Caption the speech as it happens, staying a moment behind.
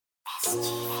Don't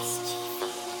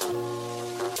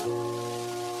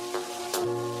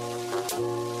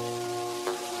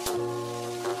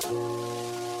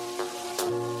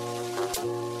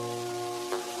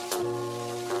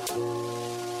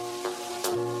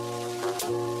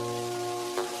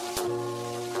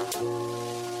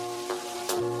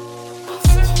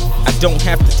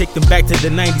have to take them back to the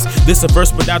 90s. This a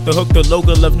verse without the hook, the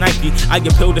logo of Nike. I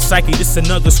appeal to psyche, this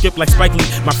another script like Spike Lee.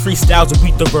 My freestyles will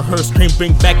beat the rehearse. Can't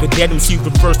bring back a dead MC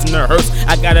reversed in the hearse.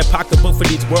 I got a pocketbook for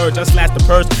these words, I slash the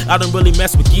purse. I don't really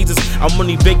mess with geezers, I'm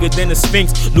money bigger than a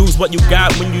sphinx. Lose what you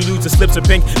got when you lose the slips of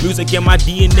pink. Music in my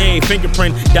DNA,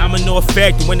 fingerprint, domino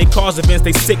effect. When they cause events,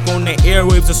 they sick on the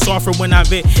airwaves. It's softer when I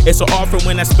vent, it's an offer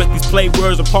when I spit these play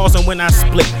words. Or pausing when I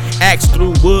split, axe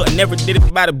through wood. I never did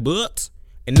it by the books.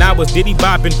 And I was diddy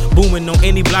bopping, booming on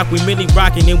any block, we really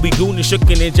rocking. And we goonin',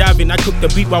 shookin' and jiving. I cooked the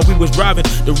beat while we was driving.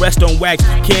 The rest on wax,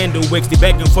 candle wicks. They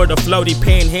begging for the flow, they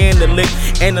panhandle it.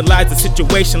 Analyze the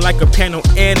situation like a panel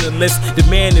analyst. The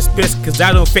man is pissed cause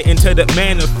I don't fit into the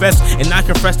manifest. And I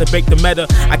confess to bake the meta.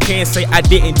 I can't say I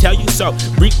didn't tell you so.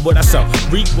 Reap what I sow,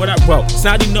 reap what I wrote.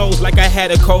 Snotty nose like I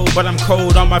had a cold, but I'm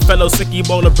cold. On my fellow sicky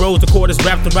bowler bros, the court is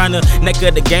wrapped around the neck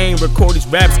of the game. Record these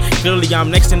raps, clearly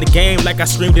I'm next in the game like I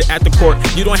streamed it at the court.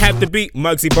 You don't have to be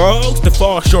Muggsy Bogues to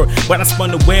fall short, but I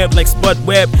spun the web like Spud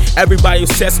Web. Everybody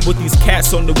obsessed with these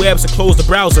cats on the web, so close the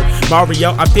browser.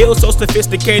 Mario, I feel so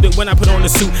sophisticated when I put on the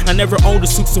suit. I never owned a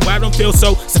suit, so I don't feel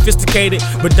so sophisticated.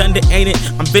 Redundant, ain't it?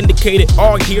 I'm vindicated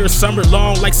all year, summer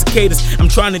long like cicadas. I'm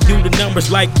trying to do the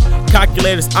numbers like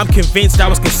calculators. I'm convinced I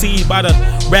was conceived by the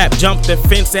rap. Jump the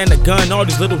fence and the gun. All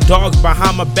these little dogs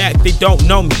behind my back, they don't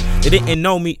know me. They didn't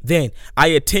know me then. I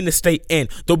intend to stay in.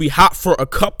 They'll be hot for a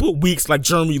couple weeks like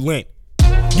Jeremy Lin.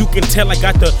 You can tell I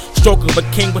got the stroke of a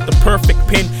king with the perfect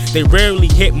pen. They rarely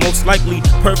hit, most likely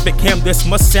perfect him. This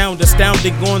must sound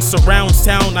astounding on surround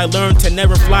sound. I learned to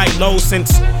never fly low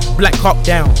since Black Hawk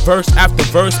Down. Verse after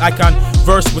verse, I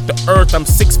converse with the earth. I'm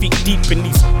 6 feet deep in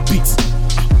these beats.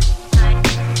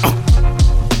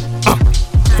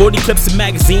 40 clips of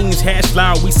magazines, hash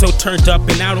loud, we so turned up.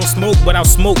 And I don't smoke, but I'll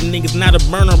smoke niggas. Not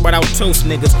a burner, but I'll toast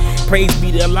niggas. Praise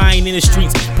be the lion in the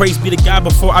streets. Praise be the God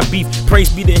before I beef. Praise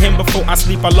be to him before I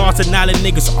sleep. I lost a knot of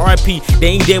niggas, RIP. They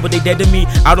ain't dead, but they dead to me.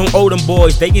 I don't owe them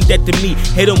boys, they ain't dead to me.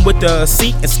 Hit them with the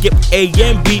C and skip A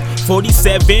and B.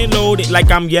 47 loaded like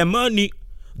I'm Yemeni.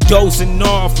 Dozing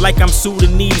off like I'm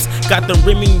Sudanese. Got the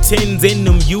Remingtons in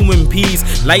them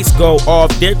UMPs. Lights go off,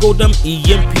 there go them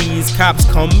EMPs.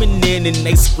 Cops coming in and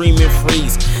they screaming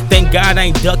freeze. Thank God I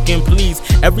ain't ducking, please.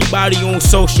 Everybody on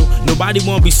social, nobody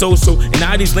wanna be social. And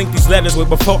I just link these letters with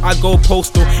before I go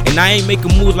postal. And I ain't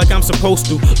making moves like I'm supposed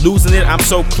to. Losing it, I'm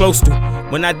so close to.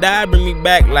 When I die, bring me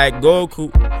back like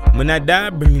Goku. When I die,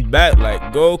 bring me back like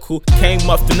Goku. Came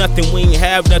up to nothing, we ain't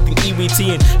have nothing.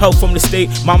 EBT and help from the state.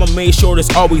 Mama made sure there's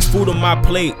always food on my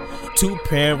plate.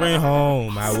 2-parent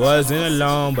home, I wasn't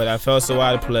alone, but I felt so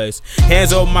out of place.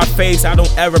 Hands over my face, I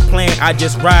don't ever plan, I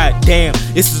just ride. Damn,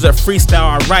 this is a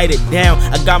freestyle, I write it down.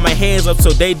 I got my hands up so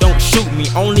they don't shoot me.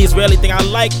 Only Israeli thing I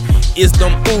like is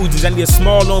them Uzis. I need a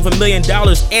small loan for $1 million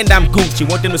and I'm Gucci.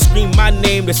 Want them to scream my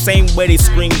name the same way they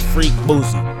scream Free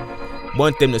Boozy.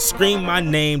 Want them to scream my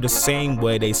name the same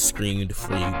way they screamed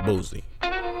Free Boozy.